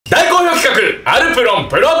ルプロン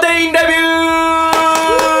プロテインレビュ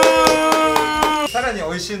ー。さらに美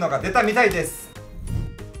味しいのが出たみたいです。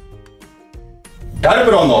アル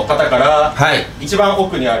プロンの方から一番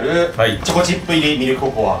奥にあるチョコチップ入りミルク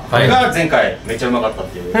ココア、これが前回めっちゃうまかったっ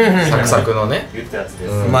ていうサクサクのね言ったやつで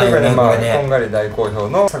す。うまいよね。こんがり大好評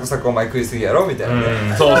のサクサクお前食いすぎやろみたいなね。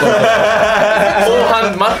そうそう、後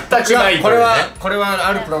半全くない。これは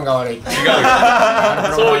アルプロンが悪い。違う、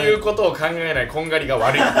そういうことを考えないこんがりが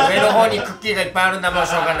悪い。上の方にクッキーがいっぱいあるんだもん、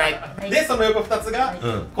しょうがない。でその横2つが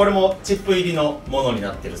これもチップ入りのものに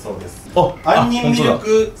なってるそうです。杏仁ミル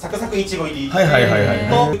クサクサクいちご入りとク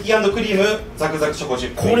ッキー&クリームザクザクチョコチ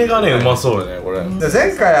ップ。これがねうまそうよね。これ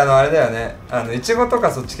前回あれだよね、いちごと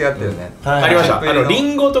かそっち系あったよね。ありました。リ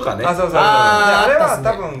ンゴとかね。あ、そうそうそう。あれは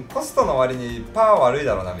多分コストの割にパワー悪い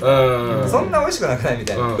だろうなみたいな。そんな美味しくなくないみ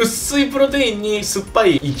たいな。薄いプロテインに酸っぱ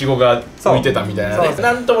いいちごが浮いてたみたいなね。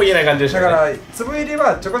なんとも言えない感じでしたね。だから粒入り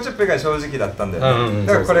はチョコチップ以外正直だったんだよね。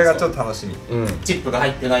だからこれがちょっと楽しみ。チップが入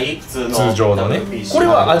ってない普通の通常のね。これ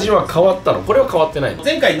は味は変わったの？これは変わってないの？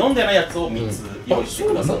前回飲んでないやつを3つ用意して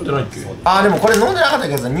ください。飲んでないっけ？あ、でもこれ飲んでなかった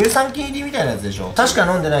けどさ、乳酸菌入りみたいなやつでしょ。確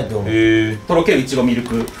か飲んでないと思う。とろけるいちごミル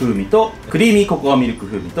ク風味とクリーミーココアミルク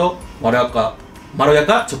風味とまろや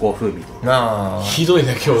かチョコ風味と。ひどい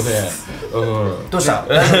ね今日ね。どうした？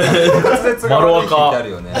滑舌が悪い日ってある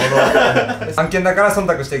よね。案件だから忖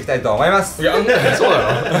度していきたいと思います。いや、そう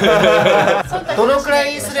なの？どのくら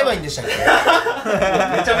いすればいいんでしたっけ？め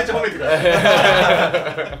ちゃめちゃ褒めてください。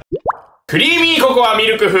クリーミーココアミ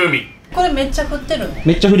ルク風味。これめっちゃ振ってるの？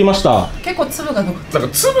めっちゃ振りました。結構粒が残ってる。なん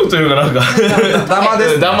か粒というかなんかダマで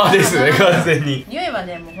す。ダマですね、完全に。匂いは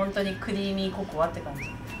ね、もう本当にクリーミーココアって感じ。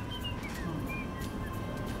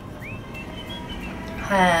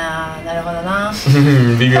はあ、なるほどな。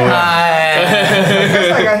微妙な。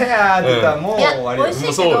朝がヘアーって言ったらもう終わり。美味し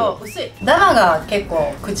いけど薄い。ダマが結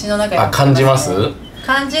構口の中に感じます？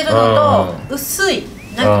感じるのと薄い。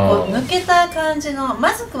なんかこう抜けた感じの、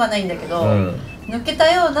まずくはないんだけど、抜け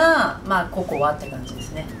たようなまあココアって感じで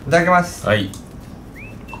すね。いただきます。はい。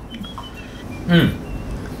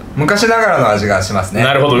昔ながらの味がしますね。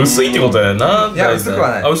なるほど、薄いってことやな。いや、薄くは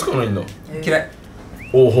ない。あ、薄くはないんだ。嫌い。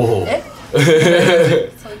おお。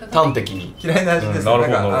端的に嫌いな味です。なん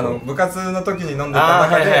か部活の時に飲んでた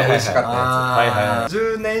中で美味しかったやつ。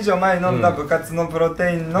10年以上前に飲んだ部活のプロ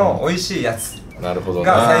テインの美味しいやつが最上級の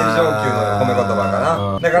褒め言葉か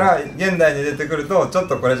な。だから現代に出てくるとちょっ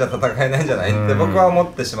とこれじゃ戦えないんじゃないって僕は思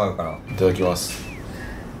ってしまうから。いただきます。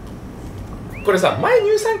これさ、前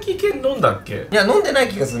乳酸菌系飲んだっけ？いや、飲んでない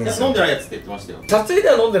気がするんですよ。飲んでないやつって言ってましたよ。撮影で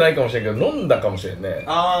は飲んでないかもしれんけど飲んだかもしれんね。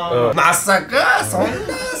まさかそんな美味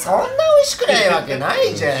しくないわけな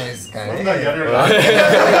いじゃないですかね。そんなんやるよ。こ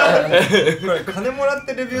れ金もらっ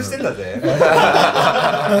てレビューしてんだぜ。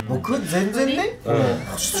僕全然ね、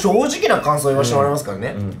正直な感想言わせてもらいますから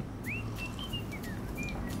ね。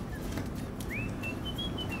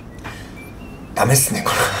ダメっすね、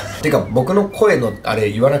これ。てか僕の声のあ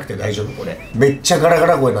れ言わなくて大丈夫？これめっちゃガラガ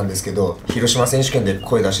ラ声なんですけど、広島選手権で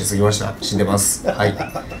声出しすぎました。死んでます。はい。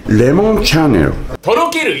レモンチャンネル。と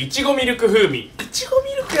ろけるいちごミルク風味。いちご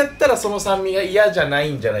ミルクやったらその酸味が嫌じゃな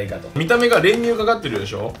いんじゃないかと。見た目が練乳かかってるで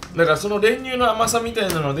しょ。だからその練乳の甘さみたい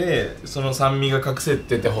なのでその酸味が隠せ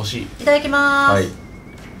ててほしい。いただきまーす。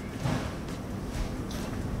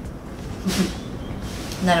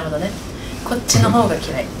なるほどね。こっちの方が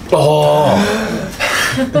嫌い。ああ。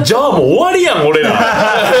じゃあもう終わりやん俺ら。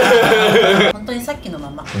本当にさっきのま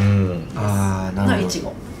ま。ああ、なるほど。のいちご。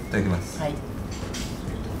いただきます。はい。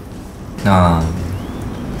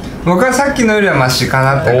僕はさっきのよりはマシか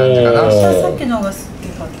なって感じかな。さっきの方が好き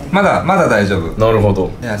かった。まだ大丈夫。なるほ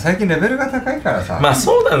ど。いや、最近レベルが高いからさ。まあ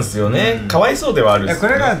そうなんですよね。かわいそうではある。こ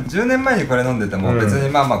れが10年前にこれ飲んでても別に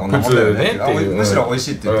まあまあこんなもんだよね。むしろ美味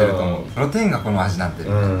しいって言ってると思う。プロテインがこの味なんて。で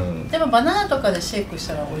もバナナとかでシェイクし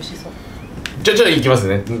たら美味しそう。じゃあいきます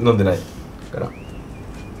ね。飲んでないから。なる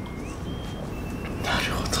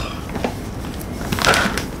ほど。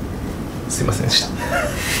すいませんでした。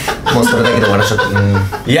もうそれだけで終わらしちゃった。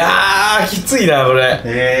いやー、きついなこ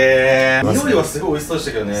れ。匂いはすごい美味しそうでし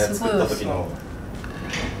たけどね、作った時の。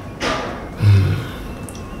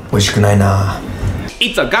美味しくないな。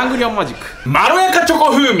It's a ガングリオンマジックまろやかチョ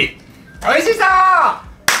コ風味。美味しそう。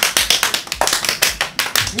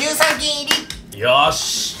乳酸菌入り。よー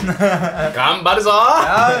し。頑張るぞ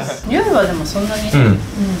ー。匂いはでもそんなに。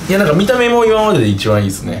いや、なんか見た目も今までで一番いい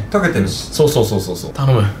ですね。溶けてるし。そう。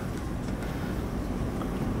頼む。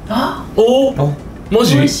おお、マ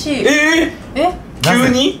ジ？美味しい。急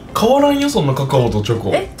に変わらんよそんなカカオとチョ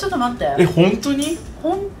コ。ちょっと待って。本当に？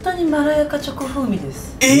本当にまろやかチョコ風味で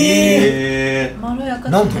す。まろやか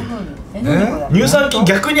チョコ風味。乳酸菌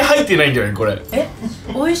逆に入ってないんじゃないこれ。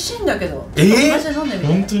美味しいんだけど。マジで飲んでみて。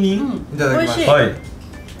本当に？いただきます。はい。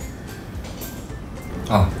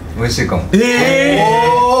あ、美味しいかも。ここ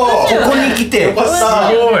に来てすご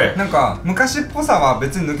い。なんか昔っぽさは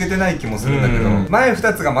別に抜けてない気もするんだけど、前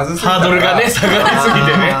2つがまずすぎたハードルがね下がりすぎ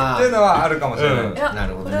てねっていうのはあるかもしれない。いや、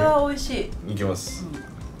これは美味しい。いきます。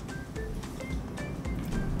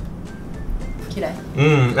嫌い。い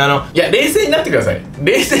や冷静になってください。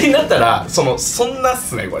冷静になったらそんなっ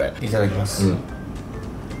すねこれ。いただきます。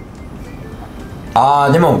あ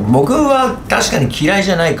ーでも僕は確かに嫌い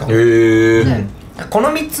じゃないかも。この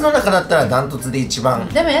3つの中だったらダントツで一番。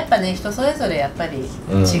でもやっぱね、人それぞれやっぱり違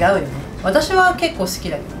うよね。私は結構好き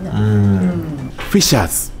だけどね。フィッシャー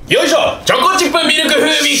ズよいしょ。チョコチップミルク風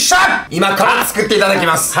味今から作っていただき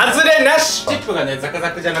ます。外れなし。チップがねザク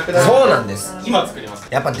ザクじゃなくなる。そうなんです。今作ります。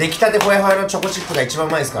やっぱ出来たてほやほやのチョコチップが一番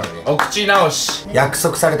うまいですからね。お口直し。約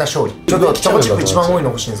束された勝利。ちょっとチョコチップ一番多いの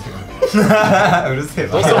欲しいんですけど。うるせえ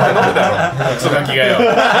どうせお前飲むだろクソガキがよ。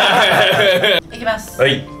いきます。は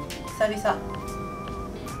い。久々。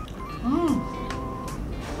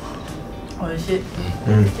美味しい。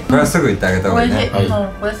これはすぐ言ってあげた方がいいね。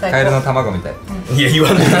これ最高。カエルの卵みたい。いや言わ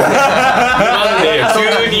んねえ。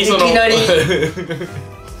急にその。いきなり。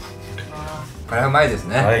これはうまいです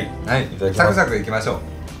ね。はい。サクサクいきましょう。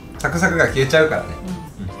サクサクが消えちゃうからね。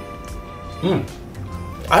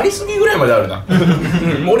ありすぎぐらいまであるな。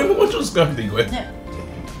俺ももうちょっと少なくていいこれ。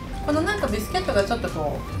このなんかビスケットがちょっと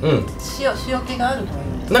こう塩気があると思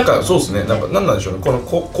う。なんかそうですね。なんかなんでしょうね。この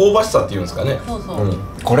香ばしさっていうんですかね。そうそう。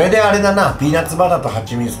これであれだな、ピーナッツバターと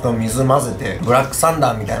蜂蜜と水混ぜてブラックサン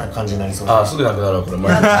ダーみたいな感じになりそうだ。あ、すぐなくなるわこれ。考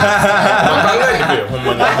えてくれよほん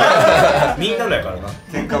まに。みんなのやからな。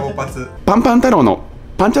喧嘩勃発。パンパン太郎の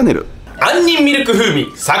パンチャンネル。杏仁ミルク風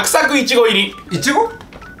味サクサクいちご入り。いちご？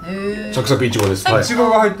サクサクいちごです。いちご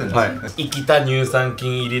が入ってるんです。生きた乳酸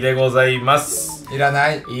菌入りでございます。いら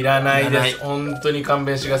ない。いらないです。本当に勘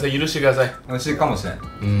弁してください。許してください。美味しいかもしれない。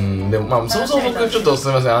でもまあそもそも僕ちょっとす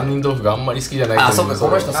みません。杏仁豆腐があんまり好きじゃないと思うんですけ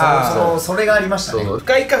ど。この人それがありましたね。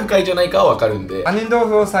深いか深いじゃないかは分かるんで。杏仁豆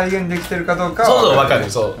腐を再現できてるかどうかはそう分かる。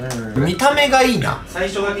そう。見た目がいいな。最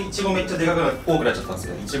初だけいちごめっちゃでかく多くなっちゃったんです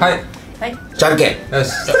けど。はい。じゃんけん。よし。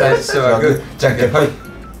最初はグー、じゃんけん。はい。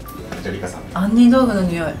リカさん。杏仁豆腐の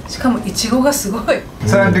匂い。しかもいちごがすごい。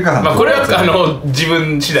それはリカさん。まあこれは自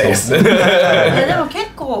分次第です。いやでも結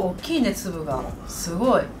構大きいね粒が。す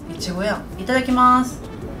ごい。いちごやん。いただきます。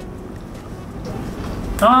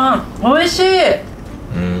ああ、美味しい。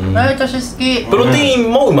私好き。プロテイ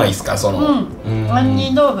ンもうまいですかその。杏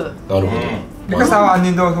仁豆腐。なるほど。リカさんは杏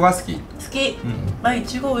仁豆腐は好き。好き。あ、い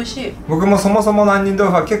ちご美味しい。僕もそもそもの杏仁豆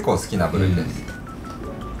腐は結構好きな部類です。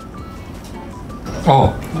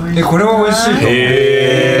あ、これは美味しいと思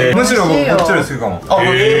う。むしろ僕こっちより好きかも。あ、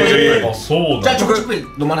そうじゃあチョコチッ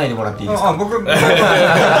プ飲まないでもらっていいですか。あ、僕チ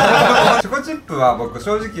ョコチップは僕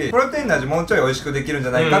正直プロテインの味もうちょい美味しくできるんじ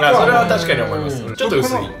ゃないかとは。それは確かに思います。ちょっと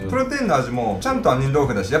薄い。プロテインの味もちゃんと杏仁豆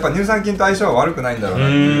腐だし、やっぱ乳酸菌と相性は悪くないんだろう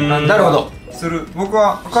な。なるほど。する。僕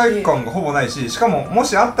は不快感がほぼないし、しかもも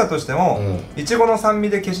しあったとしてもいちごの酸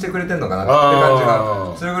味で消してくれてんのかなって感じ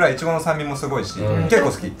がするぐらい、いちごの酸味もすごいし、結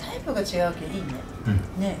構好き。タイプが違うけどいいね。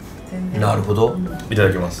ね、全然。なるほど。いた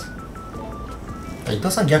だきます。伊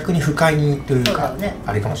藤さん逆に不快にというか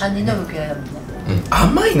あれかもしれない。杏仁豆腐嫌いだもんね。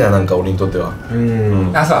甘いな、なんか俺にとっては。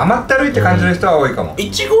あ、そう、甘ったるいって感じる人は多いかも。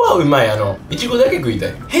いちごはうまい。いちごだけ食いた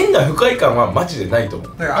い。変な不快感はマジでないと思う。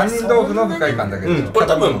だから杏仁豆腐の不快感だけど、これ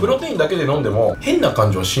多分プロテインだけで飲んでも変な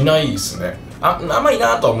感じはしないですね。甘い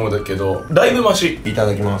なとは思うんだけど、だいぶマシ。いた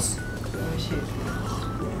だきます。美味し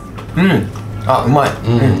い。あ、うまい。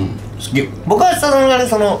好き。僕は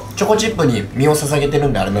そのチョコチップに身を捧げてる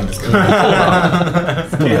んであれなんですけど。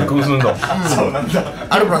契約結んだ。そうなんだ。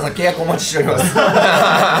アルプロンさん契約お待ちしております。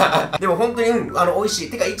でも本当に美味しい。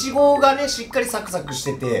てかいちごがねしっかりサクサクし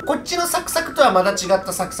てて、こっちのサクサクとはまた違っ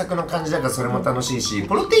たサクサクの感じだからそれも楽しいし、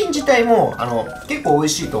プロテイン自体も結構美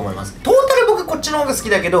味しいと思います。トータル僕こっちの方が好き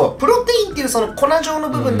だけど、プロテインっていうその粉状の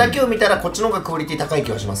部分だけを見たらこっちの方がクオリティ高い気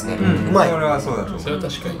がしますね。うまい。それはそうだと思う。それは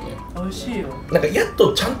確かにね。美味しいよ。なんかやっ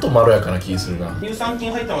とちゃんとまろやかな気するな。乳酸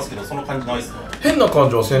菌入ってますけどその感じないっすね。変な感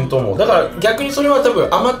じはせんと思う。だから逆にそれは多分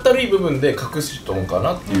甘ったるい部分で隠すと思うか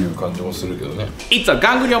なっていう感じもするけどね。It's a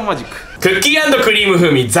ガングリオンマジック。クッキー&クリーム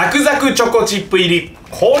風味ザクザクチョコチップ入り。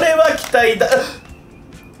これは期待だ。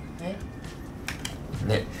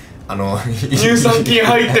ね、乳酸菌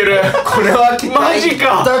入ってる。これは期待マジ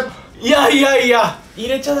か。いやいやいや入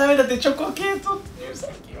れちゃダメだって。チョコ系と乳酸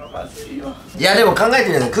菌はまずいよ。いやでも考えて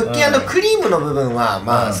みるとクッキー&クリームの部分は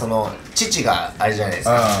まあその乳があれじゃないです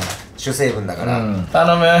か、主成分だから。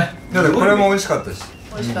頼む。だってこれも美味しかったし。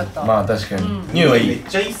美味しかった。まあ確かに匂いはいい。めっ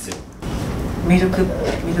ちゃいいっすよ。ミルクっ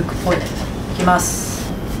ぽい。いきます。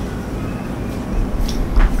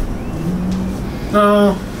ちょ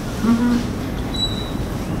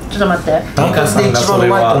っと待って。リカさんが一番う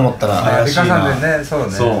まいと思ったら。リカさんでね、そう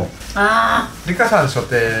ね。そう。リカさん初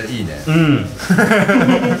手いいね。クッ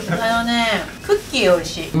キー美味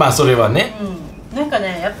しい。まあそれはね。なんか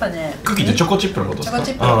ね、やっぱね。クッキーってチョコチップのことですか？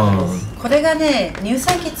チョコチップのことです。これがね、乳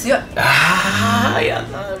酸菌強い。ああ、やっ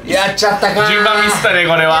ちゃったか。順番ミスったね、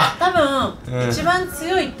これは。多分一番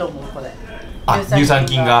強いと思う、これ。乳酸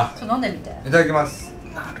菌が。ちょっと飲んでみて。いただきます。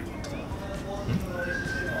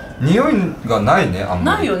匂いがないね、あん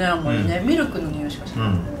まり。ないよね、あんまりね。ミルクの匂いしかしない。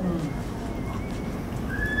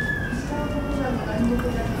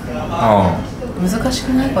難しく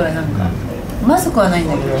ないこれなんか。まずくはないん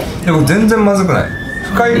だけど。でも全然まずくない。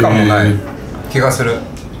不快感もない気がする。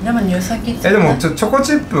でも乳酸菌でもチョコ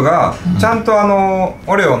チップがちゃんと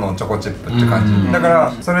オレオのチョコチップって感じだか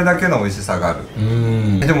らそれだけの美味しさがある。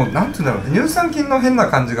でもなんていうんだろう、乳酸菌の変な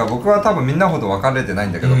感じが僕は多分みんなほど分かれてない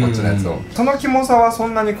んだけど、こっちのやつをそのキモさはそ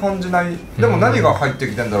んなに感じない。でも何が入って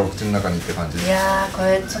きてんだろう口の中にって感じ。いやーこ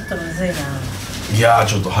れちょっとむずいな。いやー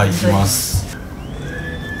ちょっと入ります。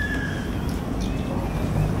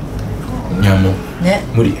いやもうね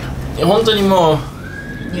無理。本当にもう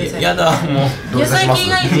やだもう。乳酸菌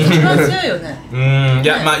が一番強いよね。い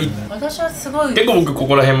やまあ私はすごい結構僕こ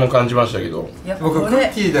こら辺も感じましたけど。僕ク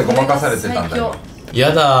ッキーでごまかされてたんだよ。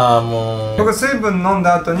やだもう。僕水分飲ん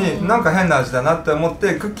だ後になんか変な味だなって思っ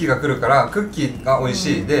てクッキーが来るからクッキーが美味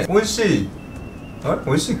しいで美味しい。あれ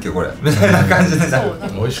美味しいっけこれみたいな感じでなる。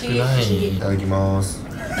美味しくない。いただきます。テ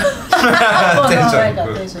ンション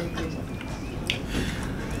低い。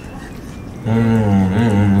ク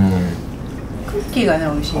ッキーがね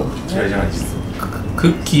美味しい。嫌いじゃないです。ク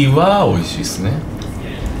ッキーは美味しいですね。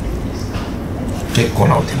結構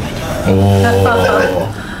なお手前。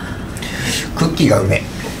クッキーがうめえ。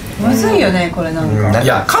むずいよねこれなんか。い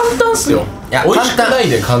や簡単っすよ。美味しくない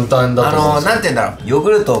で簡単だと思う。なんて言うんだろう、ヨーグ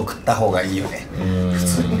ルトを食った方がいいよね。普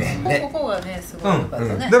通にね。ここがねすごい良かった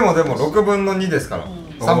ね。でも6分の2ですから。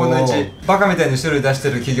3分の1。バカみたいに種類出し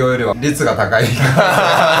てる企業よりは率が高い。で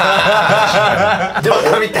もバ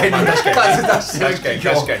カみたいに数出してる企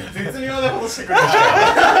業。確かに絶妙なことしてくる。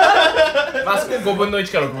まあそこ5分の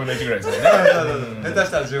1から6分の1ぐらいですよね。下手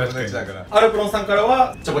したら10分の1だから。アルプロンさんから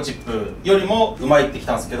はチョコチップよりもうまいってき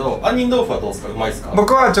たんですけど、杏仁豆腐はどうですか？うまいですか？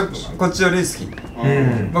僕はこっちより好き。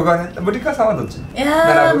僕はね、ブリカさんはどっち？い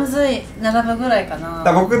やーむずい。並ぶぐらいかな。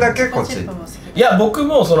僕だけこっち。いや僕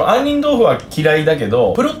もその杏仁豆腐は嫌いだけ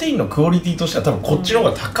どプロテインのクオリティとしては多分こっちの方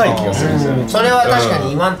が高い気がするんですよね。それは確か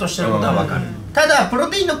に言わんとしてることは分かる。ただプロ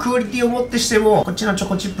テインのクオリティをもってしてもこっちのチョ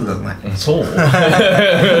コチップがうまい。そう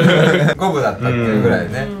5分だったっていうぐらい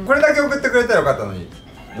ね。これだけ送ってくれたらよかったのに。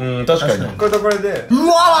確かにこれとこれでう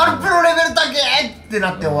わアルプロレベル高えって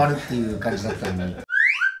なって終わるっていう感じだったんで。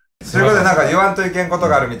ということでなんか言わんといけんこと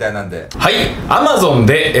があるみたいなんで、はい、Amazon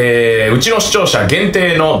で、うちの視聴者限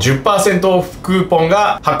定の 10% オフクーポン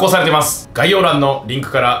が発行されてます。概要欄のリン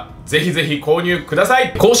クからぜひぜひ購入くださ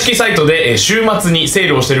い。公式サイトで、週末にセー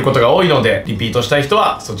ルをしていることが多いのでリピートしたい人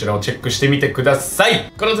はそちらをチェックしてみてください。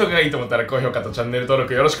この動画がいいと思ったら高評価とチャンネル登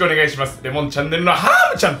録よろしくお願いします。レモンチャンネルのハ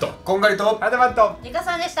ムちゃんとこんがりとハラダマンとリカ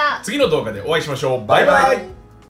さんでした。次の動画でお会いしましょう。バイバイ。